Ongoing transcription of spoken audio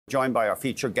Joined by our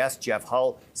featured guest, Jeff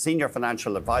Hull, Senior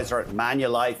Financial Advisor at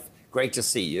Manulife. Great to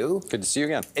see you. Good to see you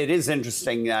again. It is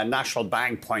interesting, National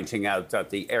Bank pointing out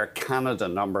that the Air Canada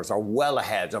numbers are well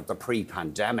ahead of the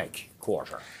pre-pandemic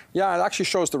quarter. Yeah, it actually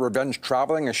shows the revenge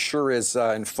traveling sure is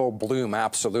in full bloom,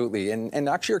 absolutely. And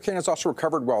actually, Air Canada's also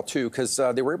recovered well, too, because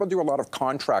they were able to do a lot of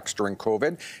contracts during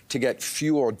COVID to get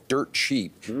fuel dirt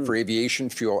cheap for aviation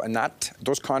fuel. And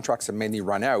those contracts have mainly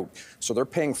run out. So they're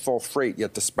paying full freight,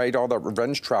 yet despite all that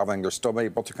revenge traveling, they're still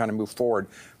able to kind of move forward,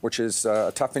 which is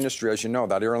a tough industry, as you know,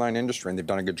 that airline industry, and they've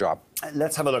done a good job.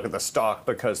 Let's have a look at the stock,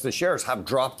 because the shares have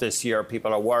dropped this year.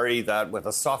 People are worried that with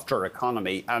a softer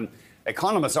economy, and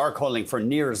economists are calling for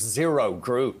near zero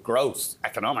growth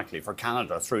economically for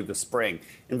Canada through the spring.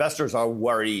 Investors are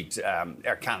worried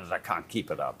Air Canada can't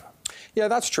keep it up. Yeah,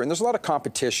 that's true. And there's a lot of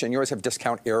competition. You always have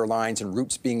discount airlines and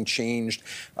routes being changed.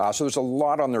 So there's a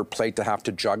lot on their plate to have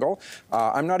to juggle.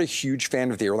 I'm not a huge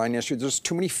fan of the airline industry. There's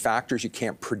too many factors you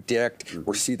can't predict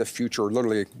or see the future, or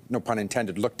literally, no pun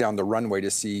intended, look down the runway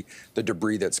to see the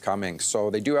debris that's coming. So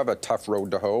they do have a tough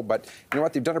road to hoe. But you know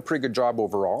what? They've done a pretty good job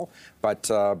overall. But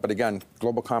again,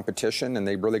 global competition, and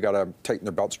they really got to tighten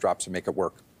their belt straps and make it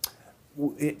work.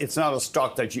 It's not a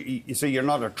stock that so you're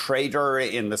not a trader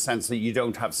in the sense that you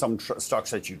don't have some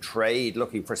stocks that you trade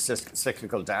looking for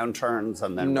cyclical downturns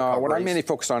and then No, recoveries. what I mainly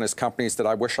focus on is companies that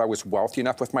I wish I was wealthy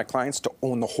enough with my clients to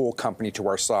own the whole company to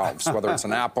ourselves, whether it's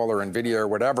an Apple or Nvidia or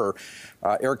whatever.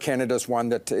 Air Canada is one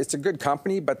that it's a good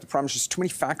company, but the problem is just too many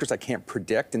factors I can't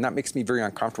predict, and that makes me very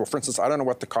uncomfortable. For instance, I don't know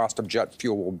what the cost of jet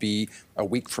fuel will be a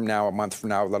week from now, a month from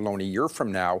now, let alone a year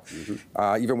from now,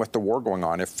 even with the war going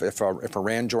on. If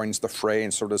Iran joins the fray,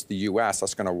 and so does the U.S.,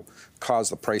 that's going to cause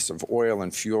the price of oil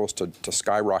and fuels to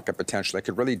skyrocket potentially. It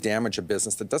could really damage a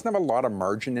business that doesn't have a lot of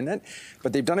margin in it,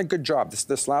 but they've done a good job.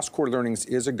 This last quarter earnings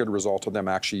is a good result of them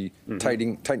actually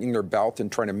tightening their belt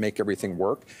and trying to make everything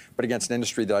work. But against an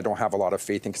industry that I don't have a lot of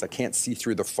faith in because I can't see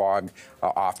through the fog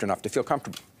often enough to feel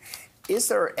comfortable. Is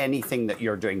there anything that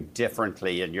you're doing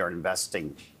differently in your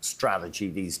investing strategy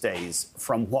these days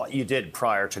from what you did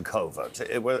prior to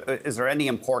COVID? Is there any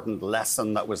important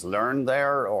lesson that was learned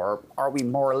there, or are we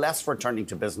more or less returning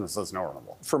to business as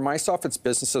normal? For myself, it's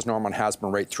business as normal and has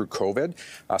been right through COVID,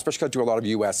 especially because I do a lot of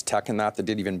U.S. tech and that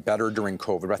did even better during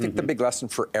COVID. But I think the big lesson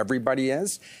for everybody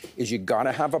is you got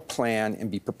to have a plan and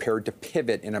be prepared to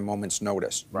pivot in a moment's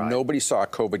notice. Right. Nobody saw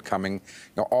COVID coming.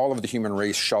 All of the human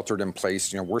race sheltered in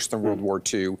place, worse than World War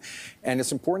II. And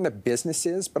it's important that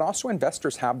businesses, but also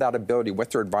investors, have that ability with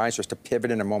their advisors to pivot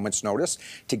in a moment's notice,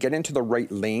 to get into the right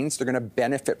lanes. They're going to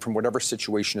benefit from whatever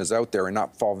situation is out there and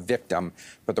not fall victim.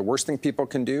 But the worst thing people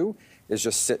can do is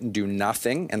just sit and do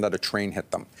nothing and let a train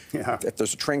hit them. Yeah. If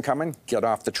there's a train coming, get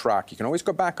off the track. You can always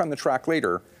go back on the track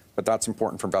later, but that's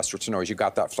important for investors to know, is you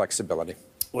got that flexibility.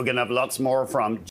 We're going to have lots more from